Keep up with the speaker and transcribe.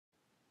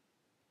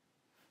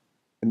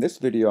In this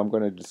video, I'm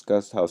going to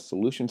discuss how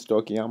solution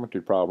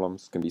stoichiometry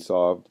problems can be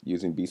solved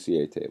using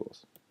BCA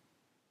tables.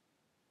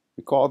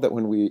 Recall that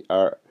when we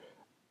are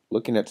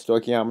looking at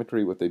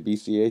stoichiometry with a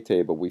BCA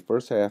table, we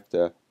first have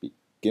to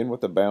begin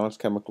with a balanced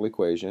chemical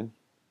equation.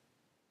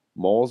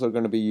 Moles are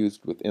going to be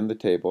used within the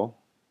table.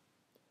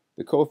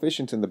 The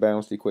coefficients in the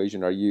balanced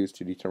equation are used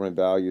to determine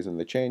values in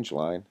the change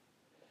line,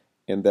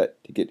 and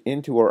that to get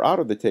into or out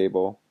of the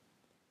table,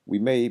 we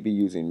may be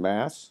using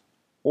mass,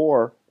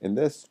 or in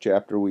this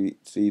chapter we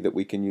see that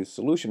we can use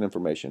solution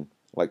information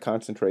like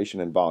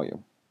concentration and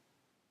volume.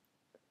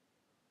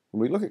 When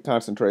we look at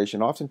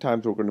concentration,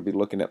 oftentimes we're going to be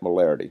looking at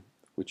molarity,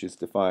 which is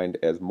defined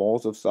as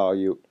moles of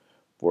solute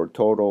for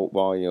total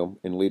volume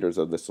in liters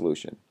of the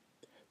solution.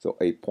 So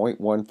a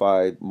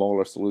 0.15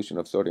 molar solution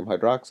of sodium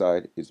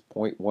hydroxide is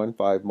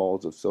 0.15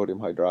 moles of sodium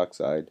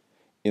hydroxide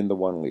in the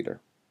 1 liter.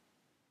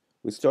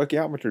 With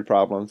stoichiometry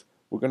problems,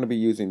 we're going to be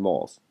using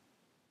moles.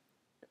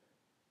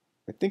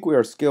 I think we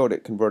are skilled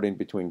at converting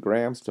between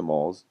grams to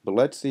moles, but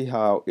let's see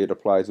how it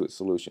applies with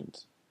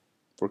solutions.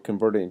 For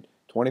converting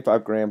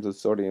 25 grams of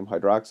sodium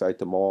hydroxide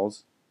to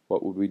moles,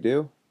 what would we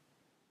do?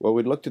 Well,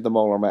 we'd look to the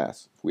molar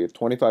mass. If we have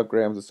 25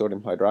 grams of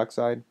sodium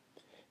hydroxide,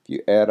 if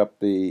you add up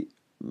the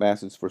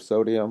masses for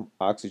sodium,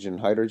 oxygen,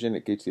 and hydrogen,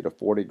 it gets you to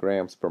 40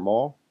 grams per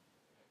mole.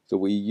 So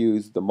we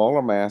use the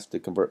molar mass to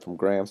convert from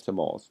grams to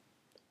moles.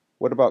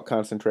 What about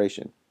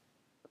concentration?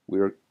 We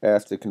were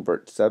asked to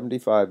convert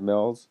 75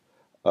 mils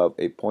of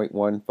a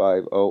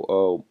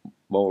 0.1500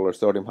 molar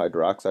sodium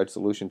hydroxide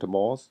solution to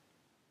moles.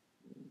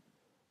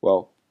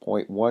 Well,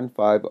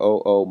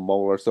 0.1500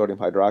 molar sodium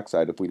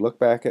hydroxide, if we look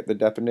back at the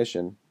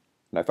definition,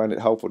 and I find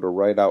it helpful to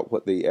write out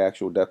what the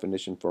actual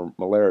definition for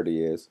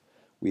molarity is,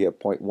 we have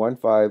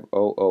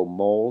 0.1500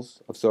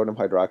 moles of sodium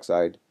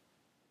hydroxide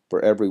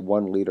for every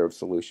 1 liter of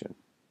solution.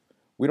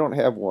 We don't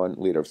have 1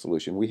 liter of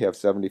solution, we have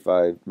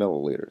 75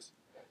 milliliters.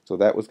 So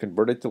that was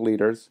converted to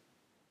liters,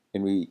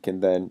 and we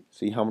can then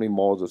see how many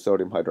moles of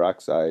sodium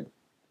hydroxide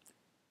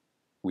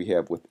we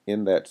have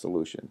within that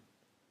solution.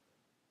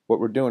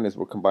 What we're doing is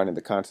we're combining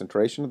the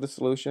concentration of the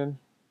solution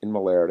in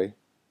molarity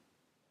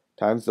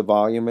times the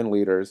volume in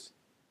liters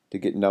to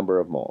get number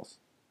of moles.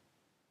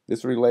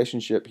 This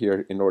relationship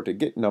here, in order to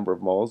get number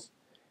of moles,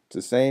 it's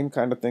the same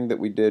kind of thing that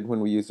we did when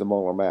we used the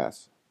molar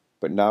mass,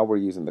 but now we're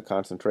using the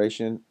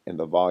concentration and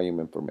the volume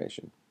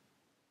information.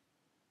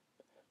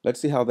 Let's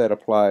see how that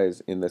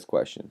applies in this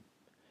question.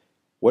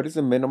 What is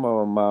the minimum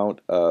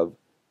amount of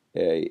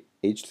a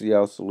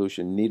HCl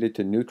solution needed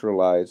to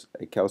neutralize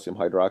a calcium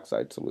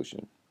hydroxide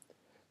solution?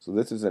 So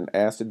this is an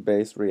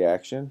acid-base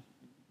reaction.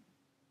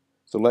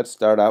 So let's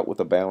start out with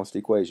a balanced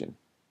equation,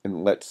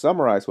 and let's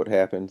summarize what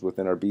happens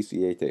within our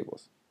BCA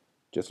tables.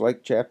 Just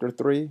like chapter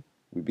 3,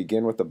 we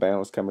begin with a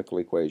balanced chemical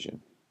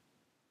equation.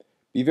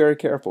 Be very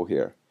careful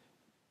here.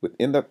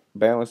 Within the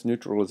balanced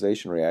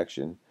neutralization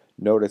reaction,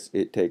 notice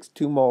it takes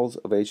 2 moles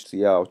of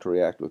HCl to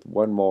react with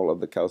 1 mole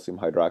of the calcium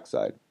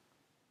hydroxide.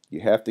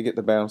 You have to get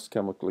the balanced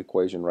chemical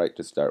equation right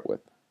to start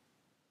with.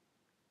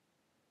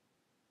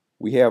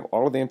 We have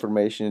all of the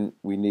information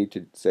we need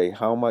to say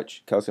how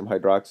much calcium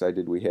hydroxide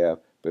did we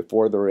have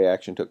before the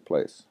reaction took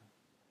place.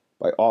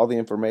 By all the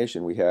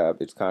information, we have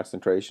its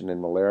concentration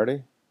and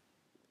molarity,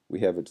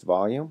 we have its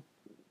volume,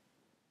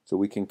 so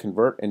we can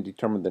convert and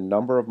determine the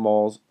number of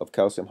moles of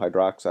calcium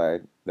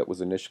hydroxide that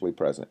was initially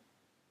present.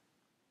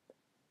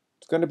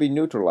 It's going to be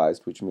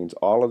neutralized, which means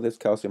all of this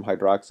calcium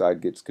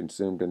hydroxide gets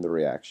consumed in the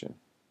reaction.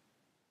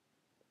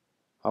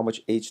 How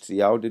much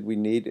HCl did we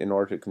need in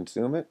order to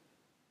consume it?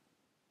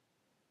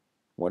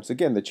 Once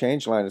again, the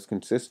change line is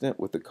consistent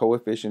with the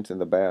coefficients in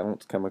the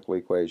balanced chemical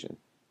equation.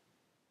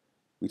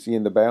 We see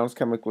in the balanced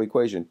chemical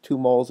equation 2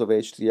 moles of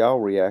HCl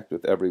react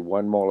with every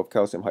 1 mole of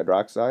calcium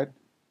hydroxide.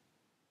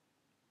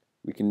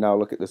 We can now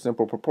look at the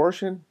simple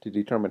proportion to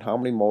determine how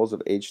many moles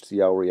of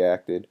HCl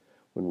reacted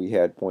when we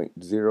had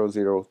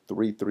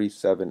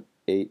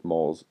 0.003378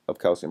 moles of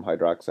calcium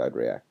hydroxide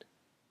react.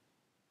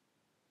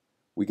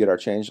 We get our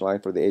change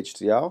line for the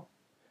HCl,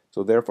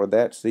 so therefore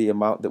that's the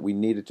amount that we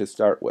needed to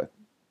start with.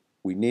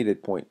 We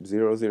needed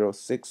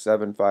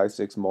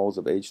 0.006756 moles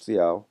of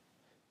HCl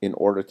in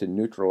order to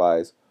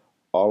neutralize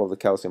all of the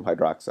calcium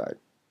hydroxide.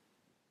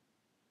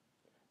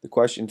 The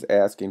question's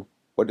asking,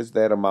 what is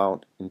that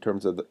amount in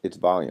terms of its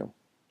volume?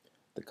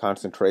 The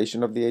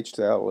concentration of the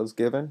HCl is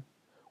given.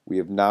 We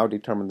have now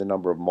determined the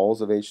number of moles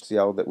of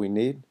HCl that we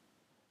need,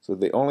 so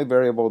the only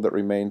variable that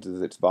remains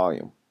is its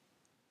volume.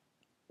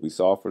 We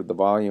solve for the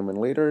volume in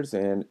liters,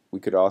 and we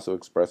could also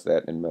express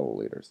that in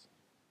milliliters.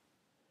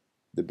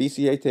 The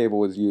BCA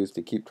table is used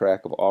to keep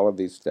track of all of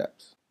these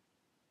steps.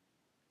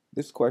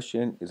 This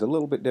question is a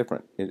little bit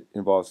different. It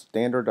involves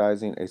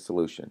standardizing a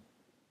solution.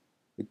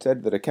 It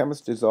said that a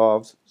chemist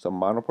dissolves some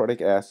monoprotic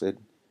acid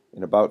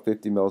in about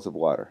 50 ml of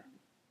water.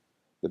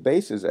 The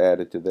base is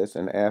added to this,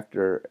 and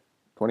after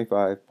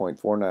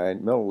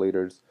 25.49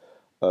 milliliters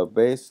of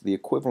base, the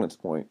equivalence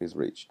point is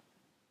reached.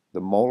 The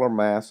molar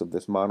mass of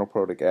this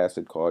monoprotic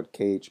acid, called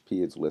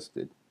KHP, is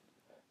listed.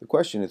 The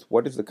question is,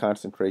 what is the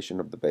concentration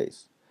of the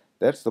base?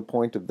 That's the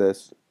point of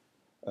this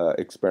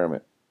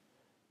experiment.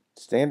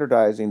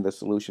 Standardizing the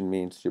solution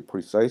means to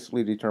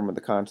precisely determine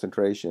the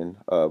concentration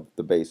of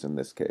the base in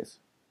this case.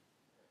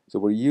 So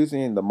we're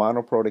using the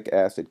monoprotic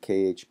acid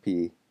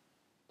KHP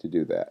to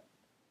do that.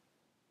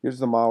 Here's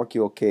the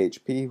molecule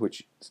KHP,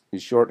 which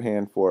is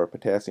shorthand for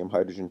potassium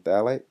hydrogen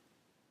phthalate.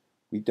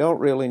 We don't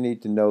really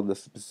need to know the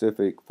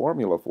specific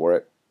formula for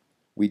it.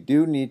 We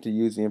do need to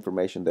use the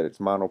information that it's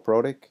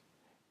monoprotic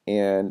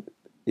and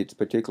its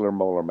particular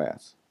molar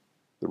mass.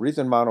 The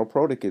reason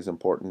monoprotic is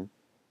important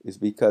is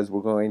because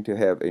we're going to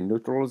have a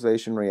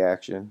neutralization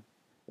reaction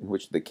in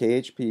which the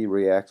KHP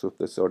reacts with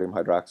the sodium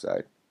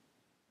hydroxide.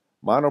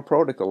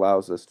 Monoprotic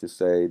allows us to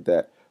say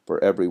that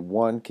for every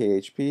 1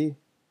 KHP,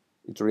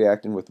 it's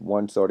reacting with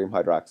 1 sodium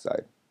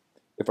hydroxide.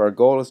 If our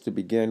goal is to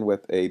begin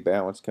with a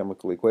balanced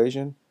chemical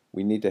equation,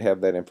 we need to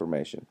have that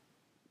information.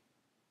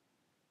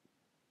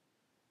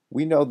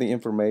 We know the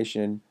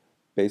information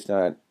based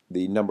on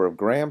the number of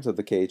grams of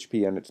the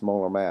KHP and its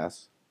molar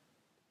mass.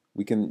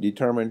 We can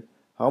determine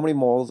how many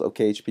moles of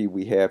KHP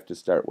we have to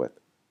start with.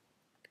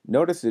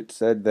 Notice it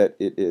said that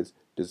it is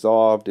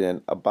dissolved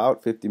in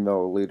about 50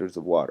 milliliters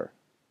of water.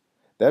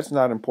 That's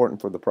not important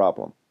for the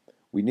problem.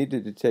 We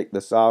needed to take the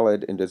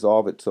solid and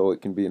dissolve it so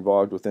it can be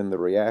involved within the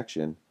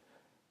reaction.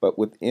 But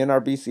within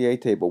our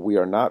BCA table, we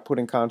are not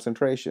putting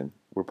concentration,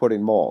 we're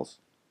putting moles.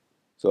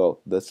 So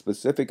the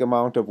specific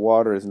amount of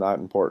water is not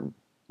important.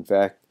 In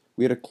fact,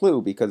 we had a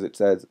clue because it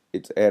says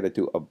it's added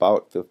to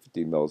about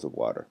 50 mils of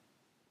water.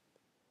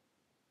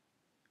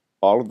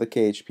 All of the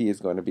KHP is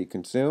going to be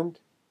consumed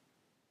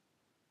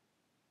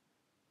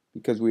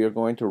because we are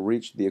going to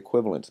reach the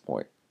equivalence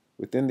point.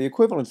 Within the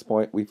equivalence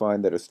point, we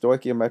find that a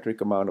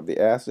stoichiometric amount of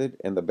the acid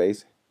and the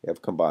base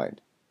have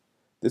combined.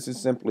 This is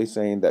simply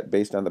saying that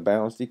based on the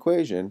balanced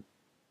equation,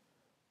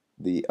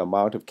 the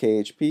amount of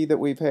KHP that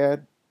we've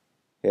had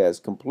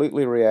has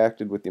completely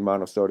reacted with the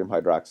amount of sodium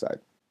hydroxide.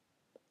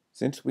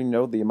 Since we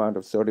know the amount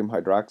of sodium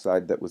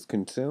hydroxide that was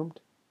consumed,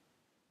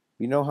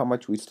 we know how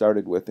much we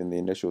started with in the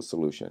initial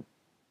solution.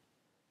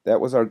 That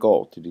was our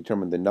goal, to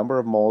determine the number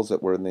of moles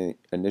that were in the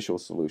initial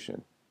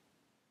solution.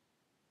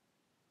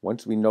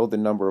 Once we know the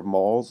number of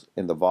moles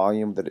and the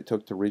volume that it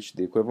took to reach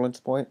the equivalence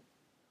point,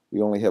 we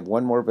only have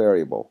one more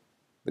variable,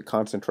 the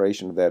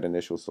concentration of that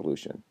initial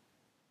solution.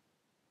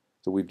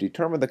 So we've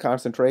determined the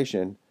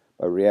concentration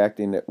by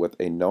reacting it with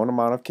a known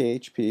amount of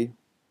KHP.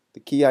 The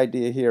key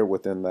idea here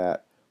within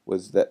that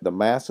was that the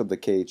mass of the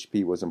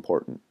KHP was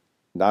important,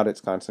 not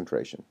its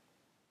concentration.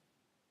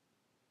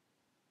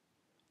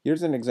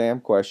 Here's an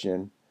exam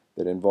question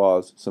that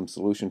involves some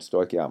solution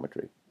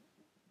stoichiometry.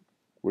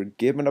 We're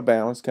given a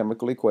balanced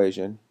chemical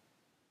equation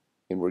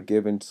and we're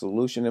given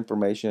solution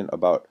information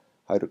about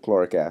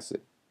hydrochloric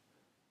acid.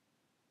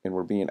 And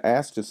we're being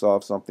asked to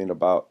solve something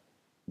about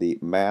the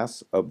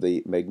mass of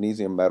the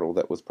magnesium metal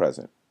that was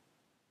present.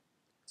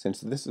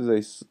 Since this is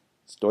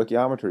a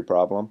stoichiometry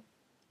problem,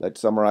 let's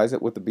summarize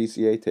it with the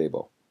BCA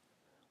table.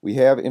 We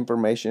have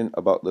information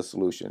about the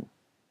solution.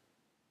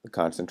 The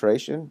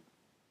concentration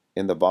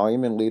and the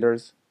volume in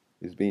liters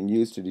is being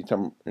used to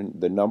determine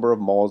the number of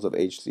moles of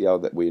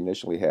HCl that we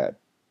initially had.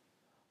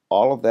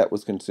 All of that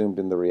was consumed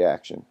in the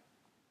reaction.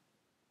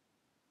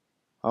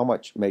 How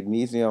much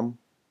magnesium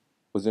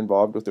was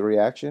involved with the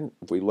reaction?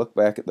 If we look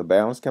back at the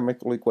balanced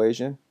chemical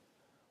equation,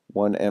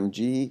 1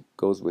 mg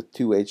goes with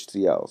 2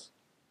 HCl's.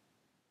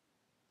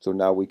 So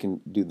now we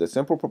can do the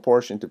simple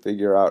proportion to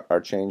figure out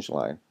our change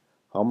line.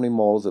 How many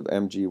moles of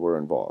mg were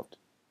involved?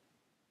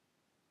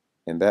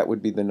 And that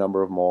would be the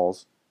number of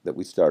moles that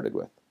we started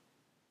with.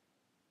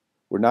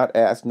 We're not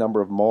asked number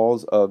of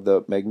moles of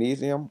the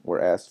magnesium, we're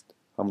asked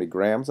how many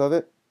grams of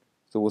it.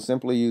 So we'll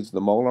simply use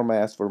the molar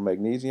mass for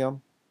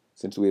magnesium,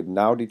 since we have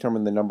now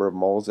determined the number of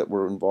moles that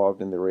were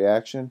involved in the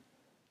reaction,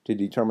 to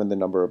determine the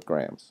number of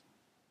grams.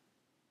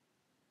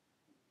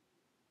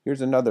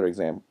 Here's another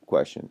exam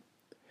question.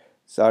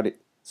 Solid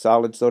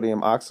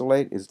sodium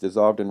oxalate is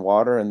dissolved in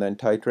water and then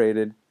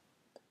titrated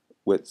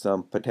with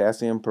some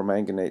potassium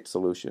permanganate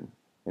solution.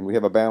 And we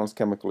have a balanced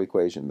chemical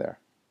equation there.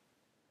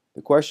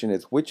 The question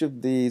is, which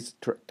of these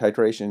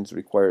titrations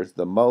requires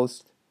the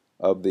most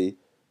of the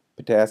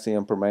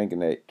potassium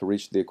permanganate to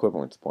reach the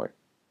equivalence point?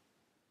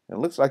 And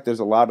it looks like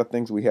there's a lot of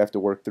things we have to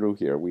work through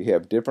here. We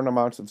have different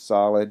amounts of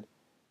solid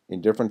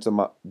and different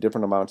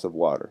amounts of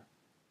water.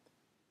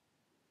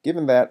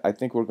 Given that, I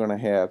think we're going to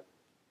have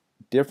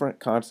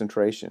different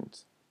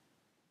concentrations.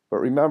 But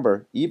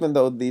remember, even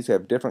though these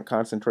have different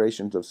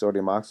concentrations of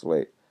sodium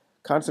oxalate,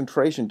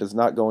 concentration does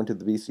not go into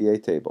the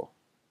BCA table.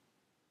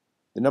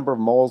 The number of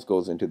moles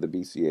goes into the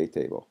BCA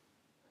table.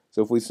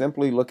 So if we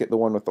simply look at the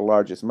one with the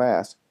largest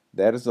mass,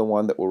 that is the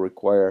one that will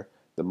require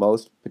the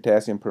most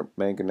potassium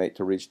permanganate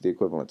to reach the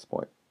equivalence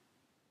point.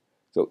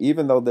 So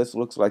even though this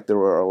looks like there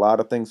are a lot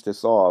of things to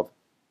solve,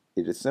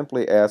 it is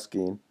simply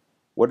asking,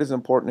 what is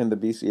important in the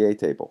BCA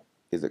table?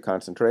 Is it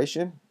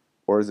concentration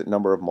or is it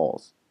number of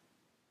moles?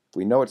 If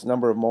we know its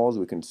number of moles,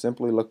 we can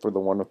simply look for the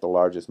one with the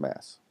largest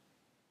mass.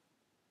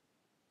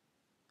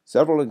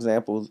 Several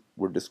examples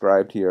were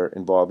described here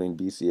involving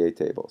BCA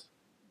tables.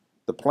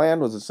 The plan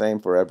was the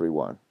same for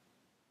everyone.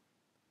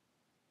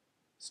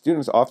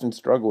 Students often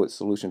struggle with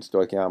solution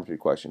stoichiometry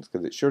questions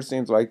because it sure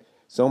seems like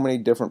so many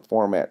different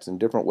formats and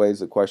different ways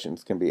the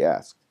questions can be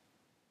asked.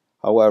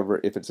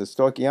 However, if it's a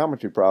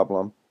stoichiometry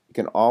problem, it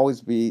can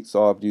always be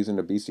solved using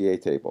a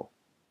BCA table.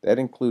 That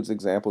includes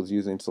examples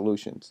using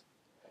solutions.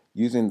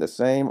 Using the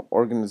same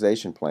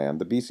organization plan,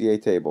 the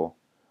BCA table,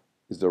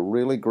 is a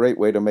really great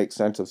way to make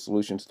sense of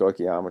solution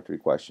stoichiometry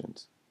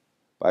questions.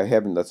 By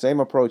having the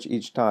same approach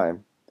each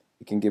time,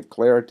 it can give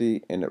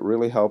clarity and it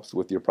really helps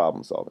with your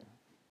problem solving.